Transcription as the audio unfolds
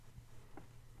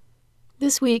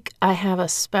This week, I have a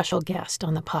special guest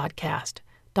on the podcast,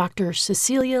 Dr.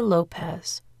 Cecilia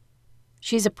Lopez.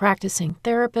 She's a practicing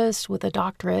therapist with a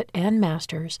doctorate and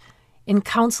master's in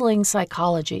counseling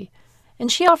psychology,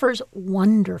 and she offers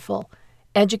wonderful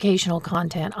educational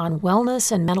content on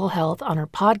wellness and mental health on her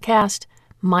podcast,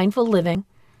 Mindful Living,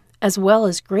 as well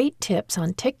as great tips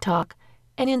on TikTok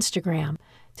and Instagram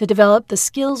to develop the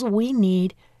skills we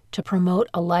need to promote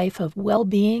a life of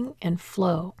well-being and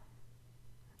flow.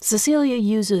 Cecilia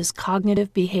uses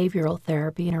cognitive behavioral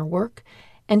therapy in her work,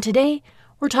 and today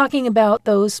we're talking about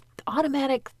those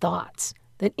automatic thoughts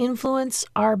that influence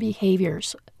our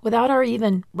behaviors without our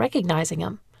even recognizing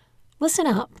them. Listen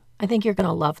up. I think you're going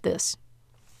to love this.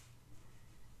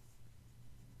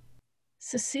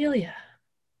 Cecilia,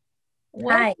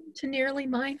 welcome Hi. to Nearly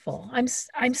Mindful.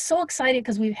 I'm so excited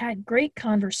because we've had great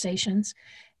conversations,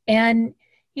 and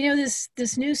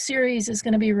this new series is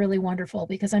going to be really wonderful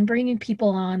because I'm bringing people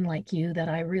on like you that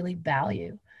I really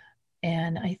value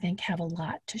and I think have a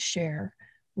lot to share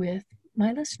with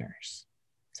my listeners.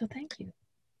 So thank you.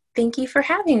 Thank you for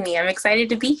having me. I'm excited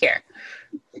to be here.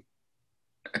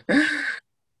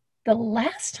 The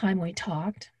last time we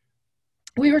talked,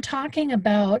 we were talking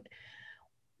about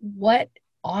what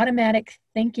automatic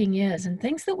thinking is and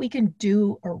things that we can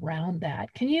do around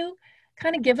that. Can you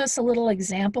kind of give us a little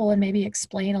example and maybe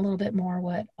explain a little bit more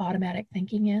what automatic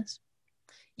thinking is?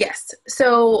 Yes.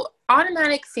 So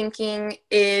automatic thinking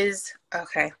is,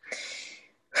 okay.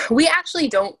 We actually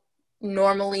don't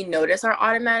normally notice our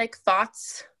automatic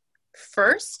thoughts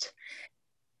first.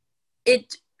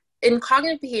 In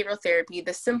cognitive behavioral therapy,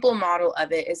 the simple model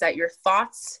of it is that your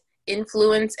thoughts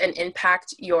influence and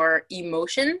impact your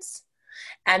emotions,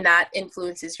 and that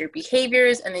influences your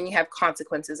behaviors, and then you have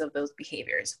consequences of those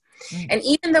behaviors. And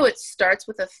even though it starts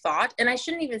with a thought, and I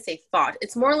shouldn't even say thought,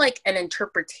 it's more like an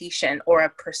interpretation or a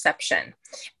perception.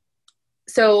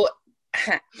 So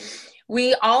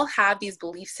we all have these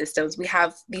belief systems. We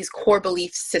have these core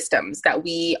belief systems that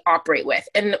we operate with.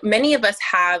 And many of us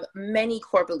have many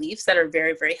core beliefs that are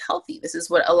very, very healthy. This is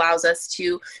what allows us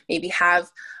to maybe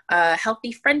have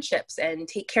healthy friendships and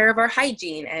take care of our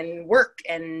hygiene and work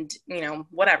and,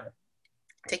 whatever.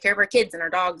 Take care of our kids and our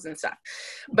dogs and stuff.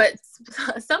 But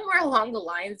somewhere along the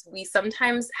lines, we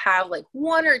sometimes have like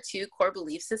one or two core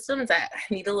belief systems that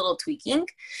need a little tweaking.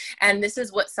 And this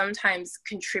is what sometimes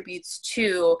contributes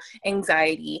to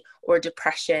anxiety or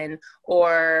depression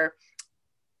or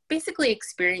basically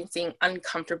experiencing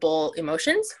uncomfortable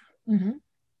emotions. Mm-hmm.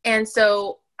 And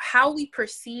so how we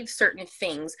perceive certain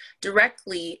things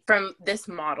directly from this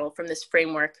model, from this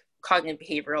framework, cognitive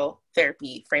behavioral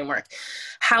therapy framework,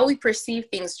 how we perceive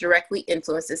things directly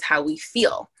influences how we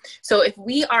feel. So if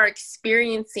we are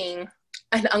experiencing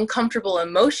an uncomfortable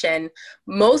emotion,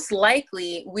 most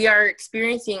likely we are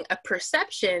experiencing a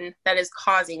perception that is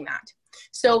causing that.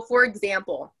 So for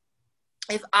example,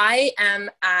 if I am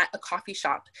at a coffee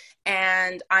shop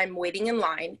and I'm waiting in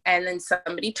line and then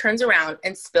somebody turns around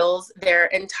and spills their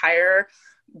entire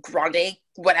grande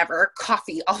whatever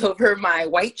coffee all over my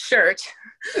white shirt,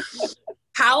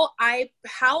 how I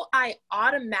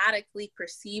automatically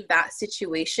perceive that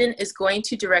situation is going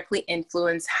to directly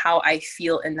influence how I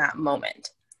feel in that moment.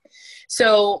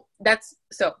 So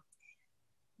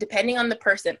depending on the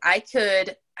person, I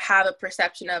could have a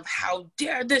perception of how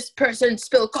dare this person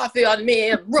spill coffee on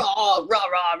me, rah, rah,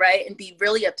 rah, right? And be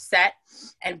really upset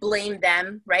and blame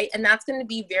them, right? And that's going to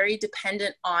be very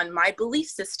dependent on my belief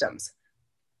systems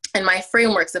and my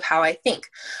frameworks of how I think.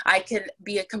 I could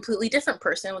be a completely different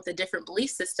person with a different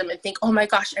belief system and think, oh my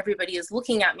gosh, everybody is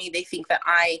looking at me. They think that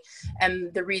I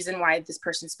am the reason why this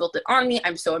person spilled it on me.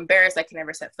 I'm so embarrassed. I can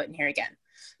never set foot in here again.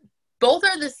 Both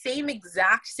are the same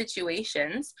exact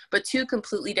situations, but two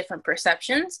completely different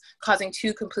perceptions causing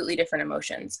two completely different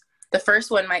emotions. The first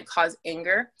one might cause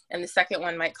anger, and the second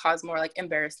one might cause more like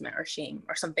embarrassment or shame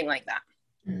or something like that.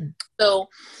 So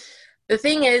the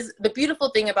thing is, the beautiful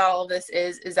thing about all of this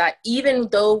is that even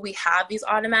though we have these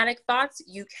automatic thoughts,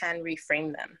 you can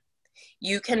reframe them.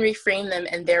 You can reframe them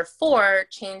and therefore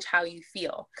change how you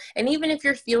feel. And even if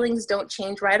your feelings don't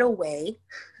change right away,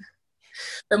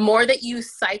 the more that you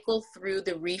cycle through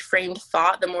the reframed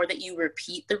thought, the more that you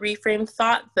repeat the reframed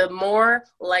thought, the more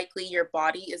likely your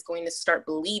body is going to start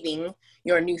believing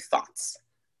your new thoughts.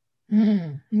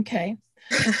 Okay.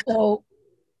 So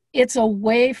it's a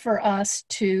way for us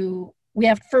to, we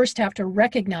have to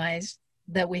recognize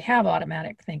that we have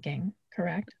automatic thinking,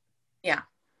 correct? Yeah.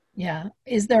 Yeah.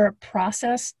 Is there a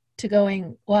process to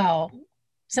going, wow,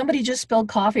 somebody just spilled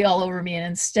coffee all over me, and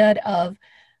instead of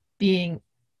being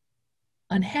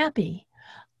unhappy,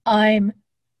 I'm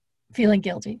feeling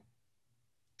guilty?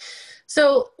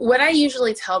 So what I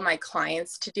usually tell my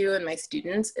clients to do and my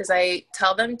students is I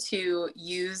tell them to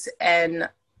use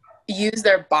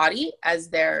their body as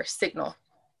their signal.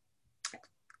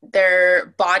 Their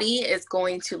body is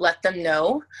going to let them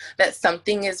know that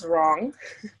something is wrong.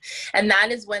 And that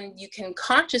is when you can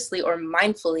consciously or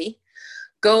mindfully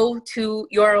go to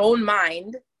your own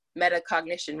mind,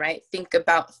 metacognition, right? Think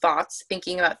about thoughts,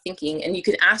 thinking about thinking, and you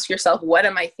can ask yourself, what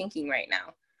am I thinking right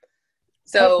now?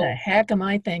 So what the heck am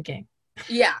I thinking?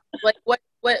 Yeah. What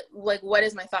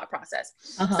is my thought process?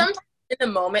 Sometimes in the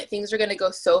moment, things are going to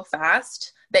go so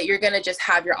fast that you're going to just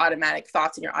have your automatic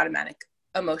thoughts and your automatic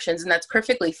emotions. And that's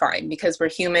perfectly fine because we're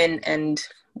human and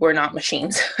we're not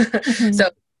machines. Mm-hmm. So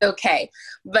it's okay.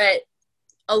 But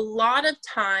a lot of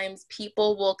times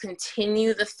people will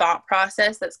continue the thought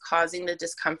process that's causing the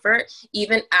discomfort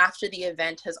even after the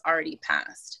event has already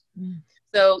passed. Mm.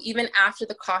 So even after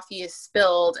the coffee is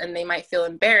spilled and they might feel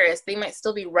embarrassed, they might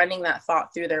still be running that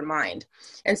thought through their mind.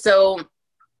 And so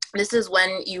this is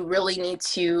when you really need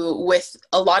to, with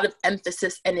a lot of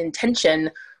emphasis and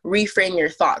intention, reframe your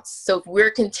thoughts. So if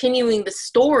we're continuing the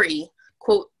story,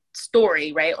 quote,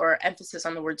 story, right, or emphasis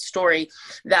on the word story,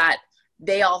 that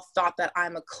they all thought that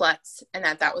I'm a klutz and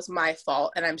that was my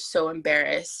fault and I'm so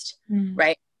embarrassed,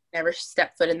 right? Never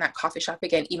step foot in that coffee shop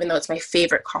again, even though it's my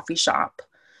favorite coffee shop,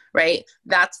 right?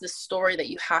 That's the story that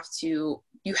you have to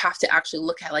actually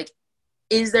look at, like,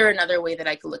 is there another way that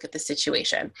I could look at the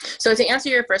situation? So to answer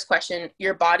your first question,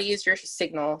 your body is your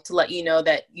signal to let you know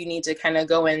that you need to kind of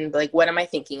go in, like, what am I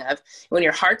thinking of? When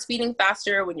your heart's beating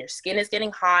faster, when your skin is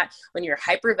getting hot, when you're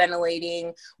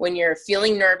hyperventilating, when you're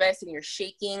feeling nervous and you're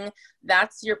shaking,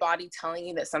 that's your body telling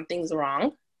you that something's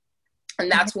wrong. And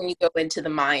that's when you go into the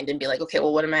mind and be like, okay,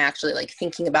 well, what am I actually, like,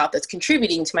 thinking about that's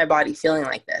contributing to my body feeling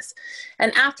like this?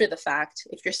 And after the fact,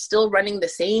 if you're still running the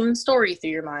same story through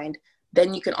your mind,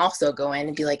 then you can also go in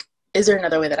and be like, is there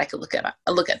another way that I could look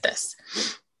at this?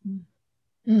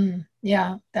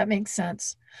 Yeah, that makes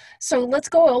sense. So let's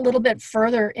go a little bit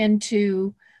further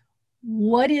into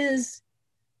what is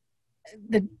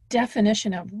the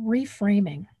definition of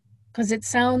reframing, because it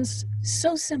sounds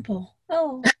so simple.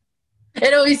 Oh,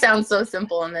 it always sounds so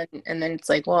simple, and then it's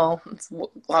like, well, it's a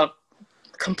lot of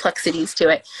complexities to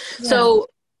it. Yeah. So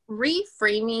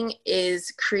reframing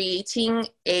is creating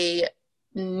a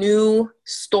new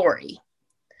story.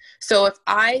 So if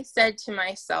I said to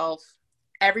myself,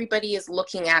 everybody is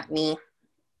looking at me,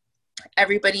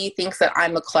 everybody thinks that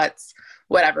I'm a klutz,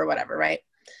 whatever, right?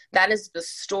 That is the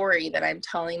story that I'm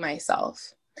telling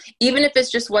myself. Even if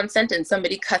it's just one sentence,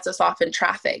 somebody cuts us off in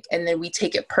traffic and then we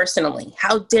take it personally.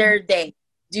 How dare they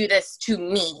do this to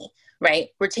me, right?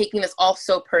 We're taking this all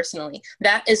so personally.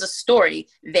 That is a story.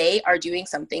 They are doing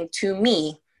something to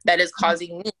me that is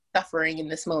causing me suffering in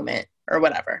this moment or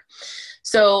whatever.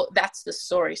 So that's the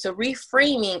story. So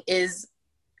reframing is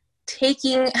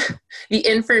taking the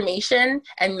information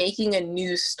and making a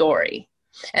new story.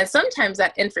 And sometimes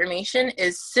that information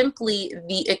is simply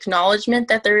the acknowledgement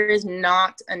that there is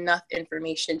not enough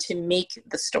information to make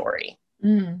the story.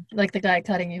 Like the guy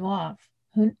cutting you off.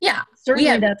 Yeah.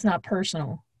 Certainly that's not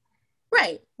personal.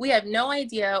 Right. We have no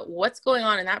idea what's going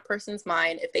on in that person's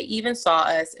mind, if they even saw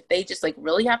us, if they just, like,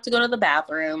 really have to go to the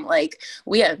bathroom. Like,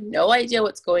 we have no idea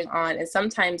what's going on. And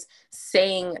sometimes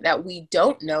saying that we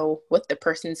don't know what the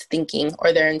person's thinking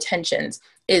or their intentions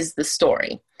is the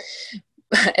story.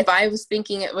 If I was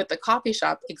thinking it with the coffee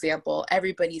shop example,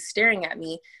 everybody's staring at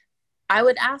me, I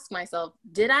would ask myself,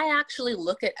 did I actually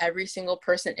look at every single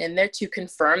person in there to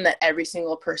confirm that every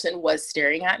single person was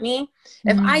staring at me?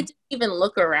 If I didn't even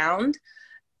look around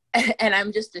and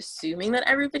I'm just assuming that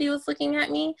everybody was looking at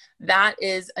me, that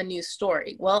is a new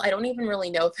story. Well, I don't even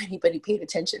really know if anybody paid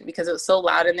attention because it was so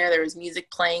loud in there. There was music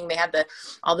playing. They had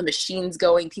all the machines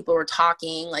going. People were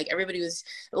talking. Like, a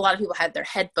lot of people had their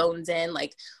headphones in.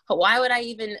 Like, why would I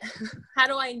even, how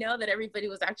do I know that everybody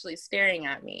was actually staring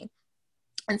at me?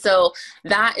 And so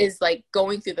that is like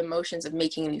going through the motions of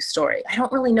making a new story. I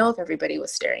don't really know if everybody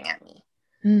was staring at me.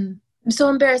 I'm so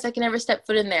embarrassed I can never step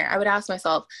foot in there. I would ask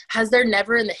myself, has there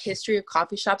never in the history of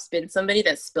coffee shops been somebody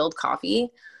that spilled coffee?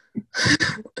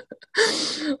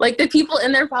 Like, the people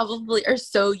in there probably are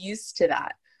so used to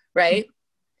that, right?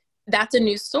 That's a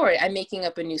new story. I'm making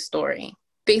up a new story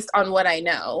based on what I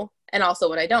know and also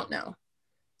what I don't know.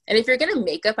 And if you're gonna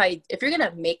make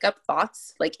up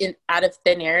thoughts, like, out of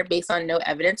thin air based on no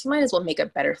evidence, you might as well make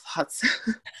up better thoughts.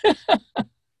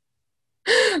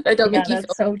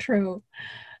 That's so true.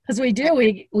 Because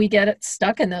we get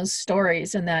stuck in those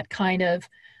stories and that kind of,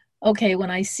 okay, when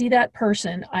I see that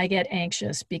person, I get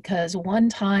anxious because one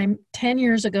time, 10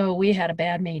 years ago, we had a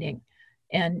bad meeting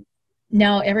and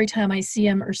now every time I see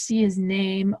him or see his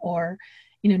name or,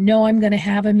 know I'm going to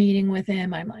have a meeting with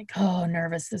him, I'm like, oh,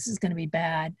 nervous. This is going to be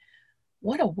bad.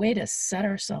 What a way to set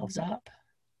ourselves up.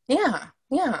 Yeah.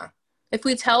 Yeah. If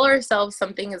we tell ourselves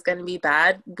something is going to be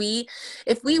bad,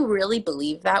 if we really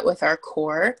believe that with our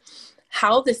core,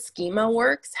 how the schema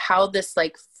works, how this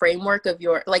like framework of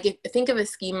think of a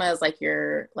schema as like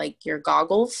your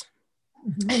goggles.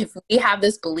 Mm-hmm. If we have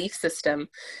this belief system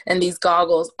and these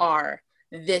goggles are,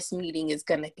 this meeting is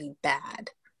going to be bad,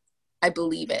 I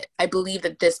believe it. I believe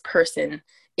that this person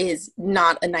is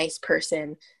not a nice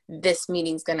person. This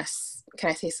meeting's going to,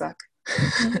 can I say suck?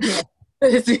 Yeah.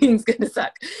 This meeting's going to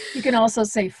suck. You can also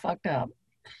say fucked up.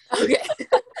 Okay.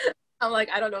 I'm like,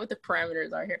 I don't know what the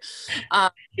parameters are here.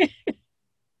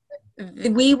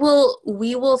 We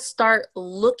will start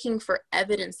looking for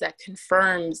evidence that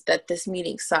confirms that this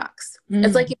meeting sucks.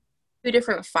 It's like two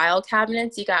different file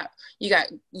cabinets. You got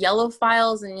yellow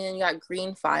files and then you got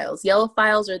green files. Yellow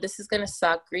files are, this is going to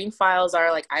suck. Green files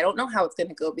are like, I don't know how it's going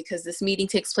to go because this meeting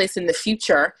takes place in the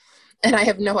future and I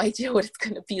have no idea what it's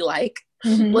going to be like.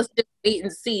 Mm-hmm. Let's just wait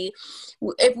and see.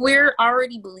 If we're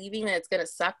already believing that it's going to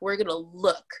suck, we're going to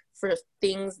look for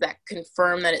things that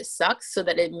confirm that it sucks so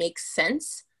that it makes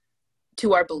sense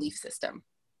to our belief system.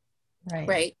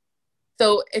 Right.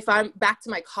 So if I'm back to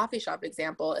my coffee shop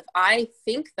example, if I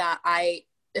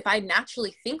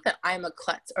naturally think that I'm a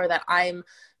klutz or that I'm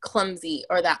clumsy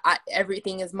or that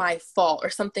everything is my fault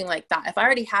or something like that, if I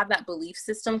already have that belief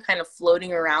system kind of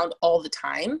floating around all the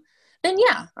time, then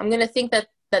yeah, I'm going to think that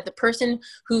the person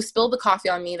who spilled the coffee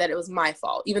on me, that it was my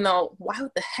fault, even though why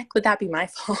the heck would that be my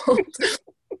fault?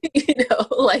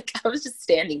 Like I was just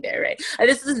standing there, right?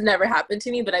 This has never happened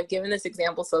to me, but I've given this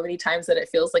example so many times that it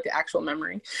feels like the actual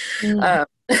memory.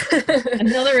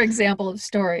 Another example of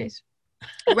stories.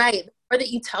 Right. Or that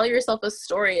you tell yourself a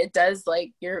story, it does,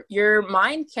 like your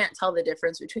mind can't tell the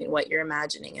difference between what you're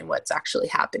imagining and what's actually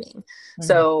happening. Mm-hmm.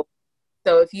 So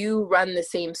if you run the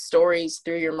same stories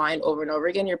through your mind over and over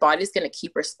again, your body's going to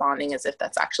keep responding as if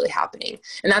that's actually happening.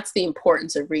 And that's the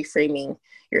importance of reframing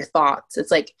your thoughts.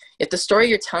 It's like, if the story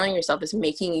you're telling yourself is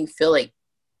making you feel like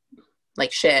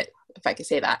shit, if I could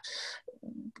say that,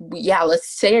 yeah, let's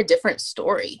say a different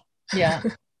story. Yeah.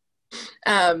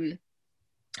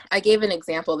 I gave an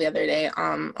example the other day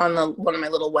on one of my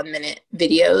little 1-minute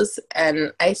videos,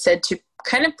 and I said to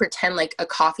kind of pretend like a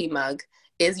coffee mug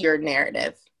is your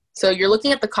narrative. So you're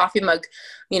looking at the coffee mug,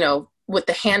 with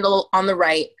the handle on the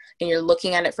right, and you're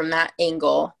looking at it from that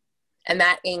angle. And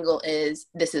that angle is,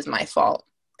 this is my fault.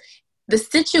 The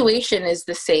situation is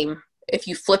the same. If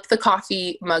you flip the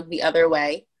coffee mug the other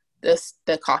way,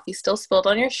 the coffee still spilled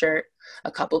on your shirt.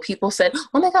 A couple people said,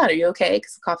 oh my God, are you okay?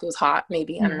 Because the coffee was hot,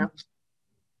 maybe, I don't know.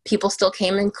 People still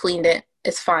came and cleaned it.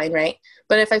 It's fine, right?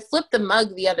 But if I flip the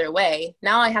mug the other way,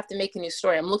 now I have to make a new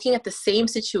story. I'm looking at the same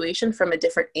situation from a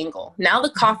different angle. Now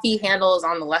the coffee handle is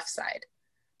on the left side.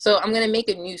 So I'm going to make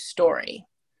a new story.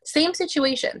 Same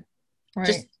situation,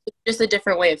 right. Just a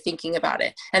different way of thinking about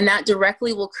it. And that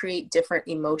directly will create different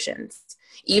emotions.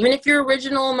 Even if your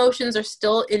original emotions are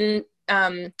still in,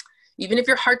 even if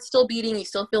your heart's still beating, you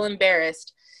still feel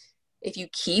embarrassed. If you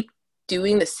keep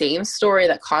doing the same story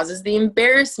that causes the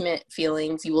embarrassment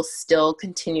feelings, you will still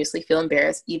continuously feel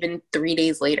embarrassed even 3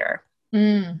 days later.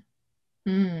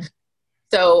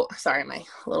 So, sorry, my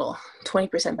little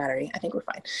 20% battery. I think we're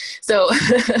fine. So,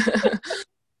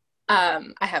 I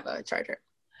have a charger.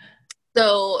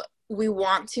 So we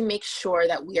want to make sure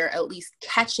that we are at least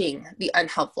catching the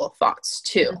unhelpful thoughts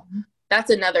too. Mm-hmm. That's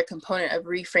another component of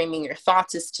reframing your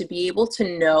thoughts, is to be able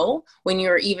to know when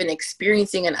you're even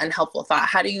experiencing an unhelpful thought.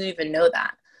 How do you even know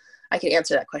that? I can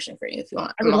answer that question for you if you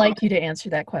want. I would like you to answer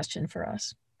that question for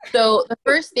us. So the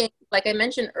first thing, like I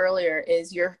mentioned earlier,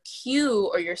 is your cue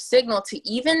or your signal to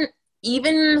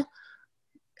even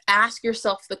ask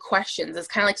yourself the questions. It's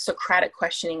kind of like Socratic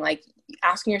questioning, like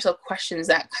asking yourself questions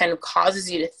that kind of causes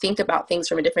you to think about things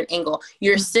from a different angle.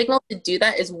 Your signal to do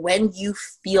that is when you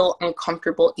feel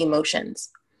uncomfortable emotions.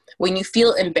 When you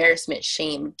feel embarrassment,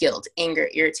 shame, guilt, anger,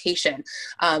 irritation,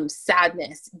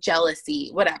 sadness,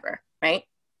 jealousy, whatever, right?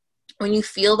 When you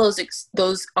feel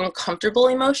those uncomfortable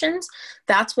emotions,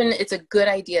 that's when it's a good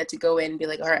idea to go in and be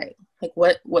like, all right, like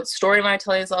what story am I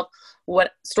telling myself?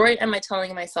 What story am I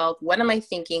telling myself? What am I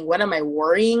thinking? What am I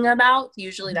worrying about?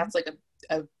 Usually that's like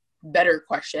a better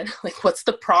question. Like, what's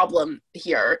the problem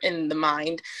here in the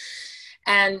mind?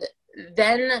 And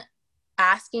then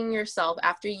asking yourself,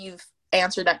 after you've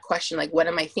answered that question, like, what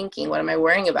am I thinking? What am I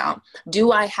worrying about?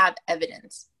 Do I have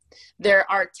evidence? There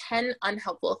are 10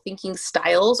 unhelpful thinking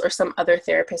styles, or some other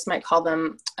therapists might call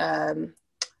them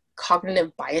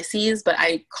cognitive biases, but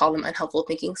I call them unhelpful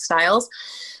thinking styles.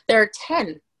 There are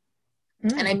 10.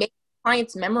 And I make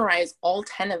clients memorize all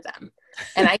 10 of them.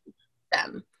 And I teach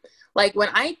them. Like when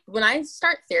I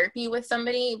start therapy with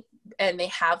somebody and they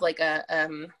have like a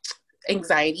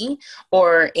anxiety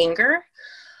or anger,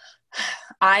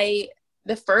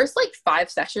 the first like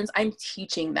 5 sessions, I'm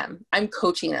teaching them, I'm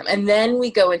coaching them. And then we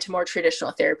go into more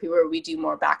traditional therapy where we do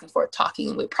more back and forth talking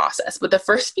and we process. But the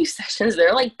first few sessions,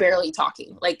 they're like barely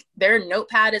talking. Like their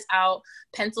notepad is out,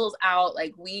 pencils out.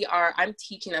 Like I'm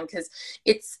teaching them because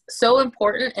it's so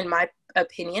important, in my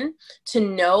opinion, to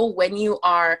know when you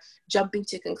are jumping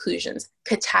to conclusions,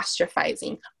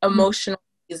 catastrophizing, emotional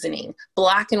reasoning,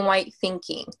 black and white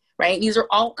thinking, right? These are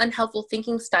all unhelpful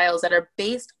thinking styles that are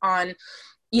based on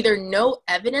either no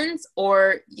evidence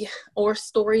or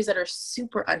stories that are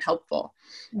super unhelpful.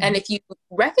 And if you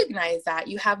recognize that,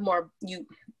 you have more,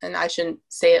 and I shouldn't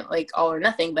say it like all or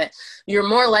nothing, but you're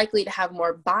more likely to have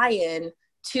more buy-in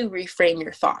to reframe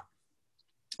your thought.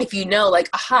 If you know, like,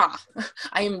 aha,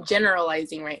 I am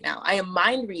generalizing right now. I am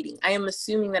mind reading. I am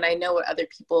assuming that I know what other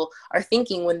people are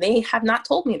thinking when they have not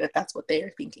told me that that's what they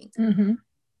are thinking.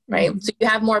 Right? So you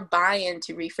have more buy-in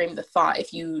to reframe the thought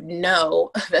if you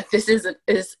know that this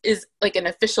is like an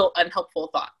official unhelpful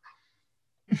thought.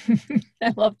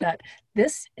 I love that.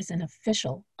 This is an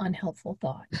official unhelpful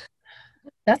thought.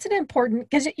 That's an important,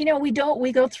 because, you know, we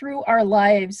go through our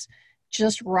lives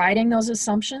just writing those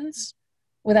assumptions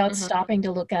without stopping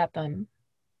to look at them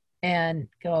and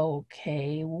go,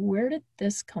 okay, where did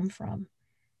this come from?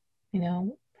 You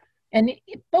know, and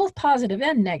both positive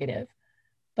and negative.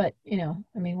 But, you know,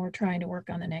 I mean, we're trying to work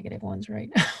on the negative ones right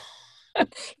now.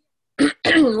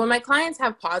 When my clients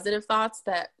have positive thoughts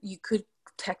that you could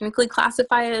technically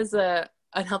classify as a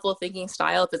unhelpful thinking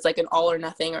style, if it's like an all or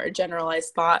nothing or a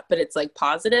generalized thought, but it's like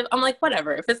positive, I'm like,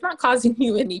 whatever. If it's not causing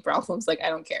you any problems, like I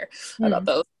don't care about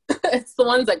those. It's the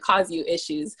ones that cause you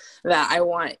issues that I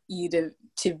want you to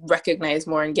recognize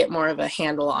more and get more of a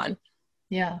handle on.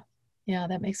 Yeah. Yeah,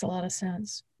 that makes a lot of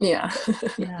sense. Yeah.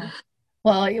 Yeah.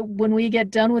 Well, when we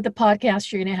get done with the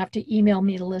podcast, you're going to have to email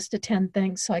me the list of 10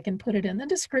 things so I can put it in the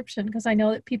description, because I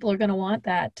know that people are going to want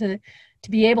that to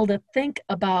be able to think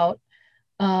about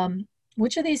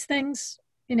which of these things,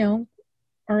 you know,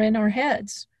 are in our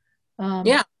heads.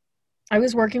 Yeah. I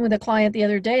was working with a client the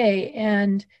other day,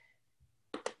 and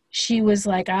she was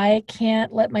like, I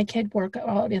can't let my kid play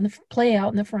out in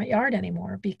the front yard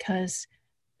anymore, because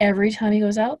every time he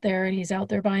goes out there and he's out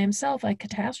there by himself, I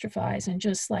catastrophize and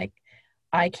just like,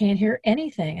 I can't hear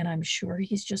anything. And I'm sure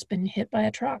he's just been hit by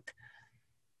a truck.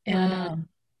 And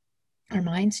our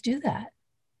minds do that.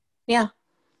 Yeah.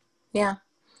 Yeah.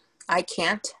 I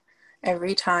can't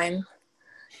every time.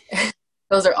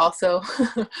 Those are also,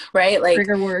 right? Like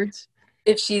trigger words.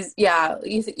 If she's,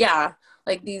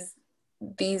 like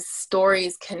these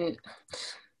stories can,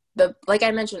 like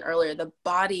I mentioned earlier, the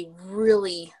body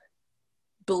really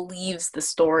believes the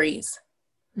stories.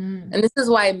 And this is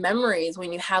why memories,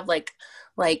 when you have like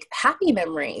happy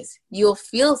memories, you'll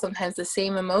feel sometimes the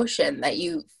same emotion that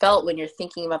you felt when you're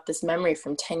thinking about this memory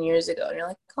from 10 years ago. And you're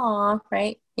like, aw,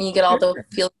 right? And you get all the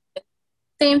feelings.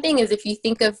 Same thing as if you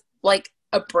think of like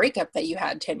a breakup that you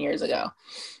had 10 years ago.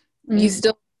 You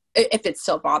still, if it's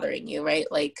still bothering you, right?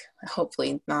 Like,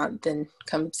 hopefully not, then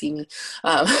come see me.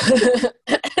 But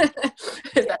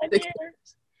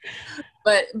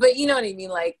you know what I mean?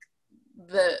 Like,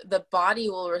 the body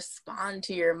will respond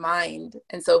to your mind.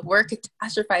 And so if we're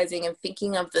catastrophizing and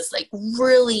thinking of this like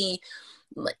really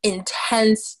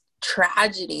intense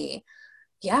tragedy,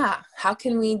 how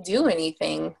can we do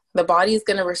anything? The body is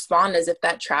going to respond as if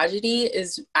that tragedy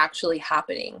is actually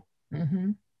happening.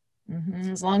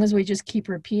 As long as we just keep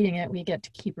repeating it, we get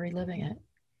to keep reliving it.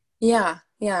 Yeah.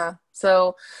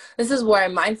 So this is why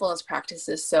mindfulness practice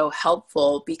is so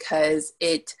helpful, because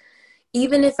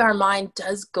even if our mind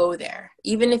does go there,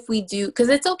 even if we do, because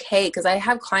it's okay, because I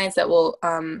have clients that will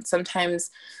sometimes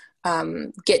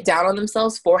get down on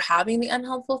themselves for having the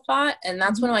unhelpful thought. And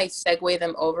that's when I segue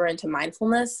them over into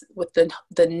mindfulness with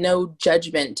the no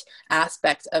judgment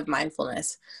aspect of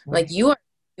mindfulness. Like, you are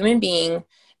a human being.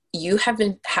 You have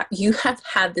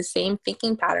had the same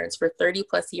thinking patterns for 30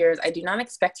 plus years. I do not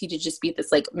expect you to just be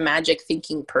this like magic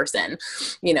thinking person,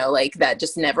 you know, like that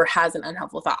just never has an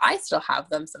unhelpful thought. I still have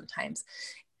them sometimes.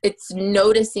 It's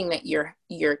noticing that you're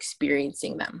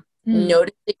experiencing them.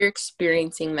 Notice that you're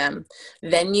experiencing them.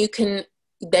 Then you can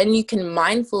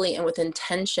mindfully and with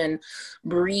intention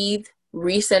breathe,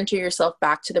 recenter yourself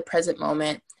back to the present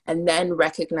moment, and then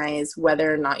recognize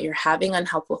whether or not you're having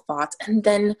unhelpful thoughts, and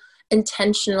then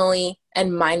intentionally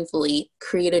and mindfully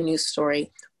create a new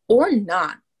story or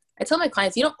not. I tell my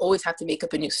clients, you don't always have to make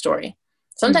up a new story. Mm.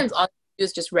 Sometimes all you do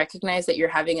is just recognize that you're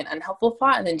having an unhelpful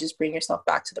thought and then just bring yourself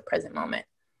back to the present moment.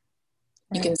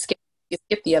 Right. You can skip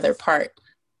the other part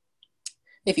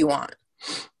if you want.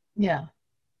 Yeah.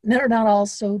 They're not all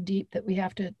so deep that we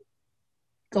have to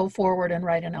go forward and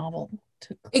write a novel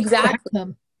to correct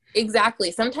them.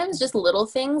 Exactly. Sometimes just little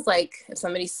things, like if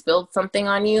somebody spilled something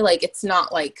on you, like it's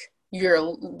not like you're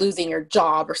losing your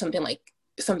job or something, like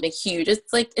something huge.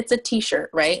 It's like, it's a t-shirt,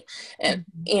 right? And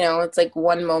it's like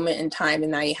one moment in time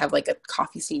and now you have like a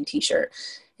coffee stain t-shirt.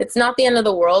 It's not the end of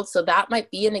the world. So that might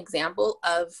be an example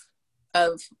of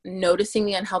noticing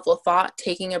the unhelpful thought,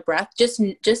 taking a breath, just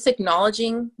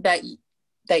acknowledging that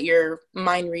you're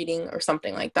mind reading or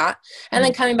something like that, and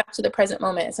then coming back to the present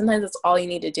moment. Sometimes that's all you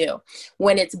need to do.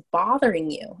 When it's bothering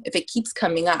you, if it keeps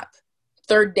coming up,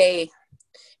 third day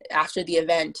after the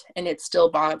event and it's still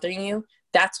bothering you,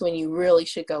 that's when you really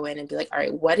should go in and be like, all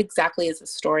right, what exactly is the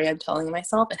story I'm telling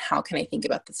myself and how can I think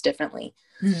about this differently?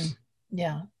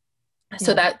 Yeah.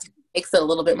 So that makes it a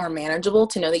little bit more manageable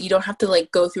to know that you don't have to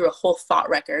like go through a whole thought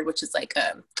record, which is like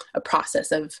a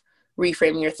process of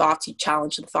reframing your thoughts. You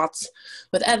challenge the thoughts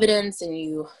with evidence and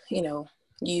you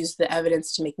use the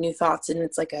evidence to make new thoughts. And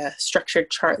it's like a structured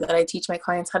chart that I teach my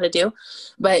clients how to do.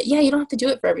 But yeah, you don't have to do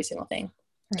it for every single thing.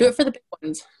 Right. Do it for the big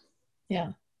ones.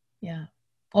 Yeah. Yeah.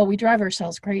 Well, we drive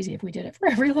ourselves crazy if we did it for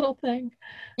every little thing.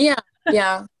 Yeah.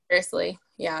 Yeah. Seriously.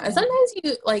 Yeah. And sometimes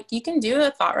you can do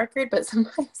a thought record, but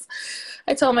sometimes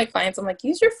I tell my clients, I'm like,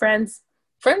 use your friends.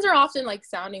 Friends are often like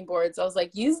sounding boards. I was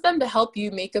like, use them to help you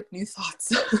make up new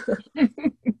thoughts.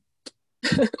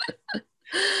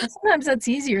 Sometimes that's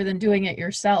easier than doing it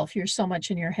yourself. You're so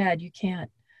much in your head, you can't,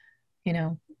 get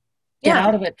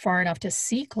out of it far enough to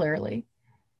see clearly.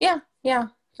 Yeah. Yeah.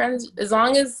 Friends, as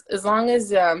long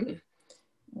as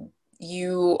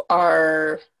you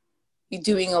are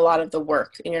doing a lot of the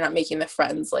work and you're not making the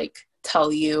friends like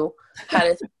tell you how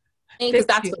to think, because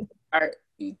that's when you start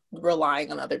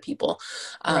relying on other people.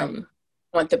 Right.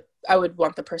 I would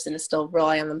want the person to still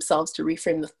rely on themselves to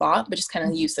reframe the thought, but just kind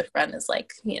of use the friend as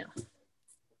like,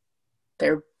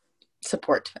 their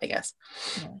support, I guess.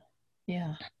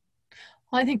 Yeah.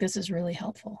 Well, I think this is really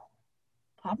helpful.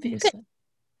 Obviously.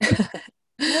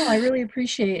 No, I really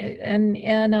appreciate it. And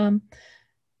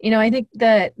I think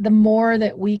that the more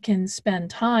that we can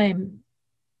spend time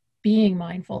being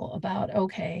mindful about,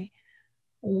 okay,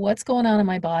 what's going on in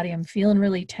my body? I'm feeling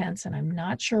really tense and I'm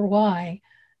not sure why,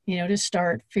 to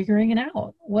start figuring it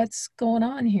out. What's going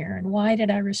on here? And why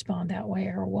did I respond that way?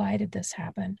 Or why did this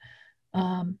happen?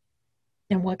 And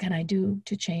what can I do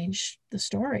to change the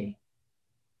story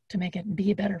to make it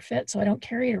be a better fit so I don't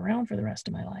carry it around for the rest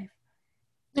of my life?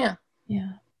 Yeah.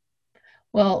 Yeah.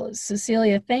 Well,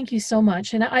 Cecilia, thank you so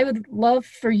much. And I would love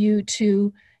for you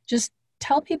to just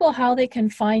tell people how they can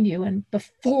find you. And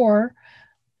before,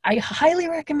 I highly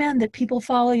recommend that people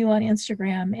follow you on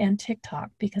Instagram and TikTok,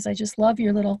 because I just love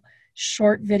your little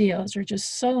short videos. They're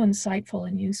just so insightful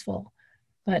and useful.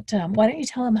 But why don't you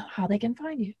tell them how they can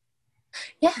find you?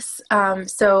 Yes.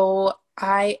 So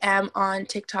I am on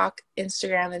TikTok,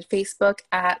 Instagram, and Facebook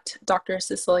at Dr.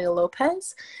 Cecilia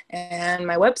Lopez, and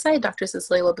my website,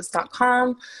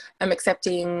 drcecilialopez.com. I'm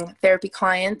accepting therapy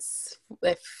clients.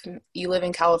 If you live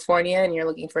in California and you're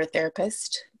looking for a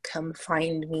therapist, come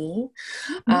find me.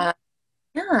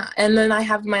 Yeah. And then I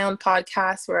have my own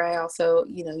podcast where I also,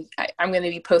 I'm going to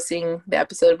be posting the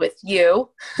episode with you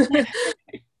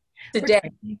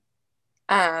today.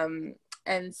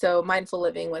 And so Mindful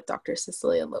Living with Dr.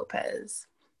 Cecilia Lopez.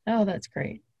 Oh, that's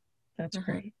great. That's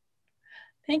great.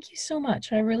 Thank you so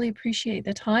much. I really appreciate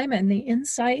the time and the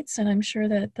insights, and I'm sure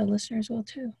that the listeners will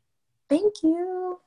too. Thank you.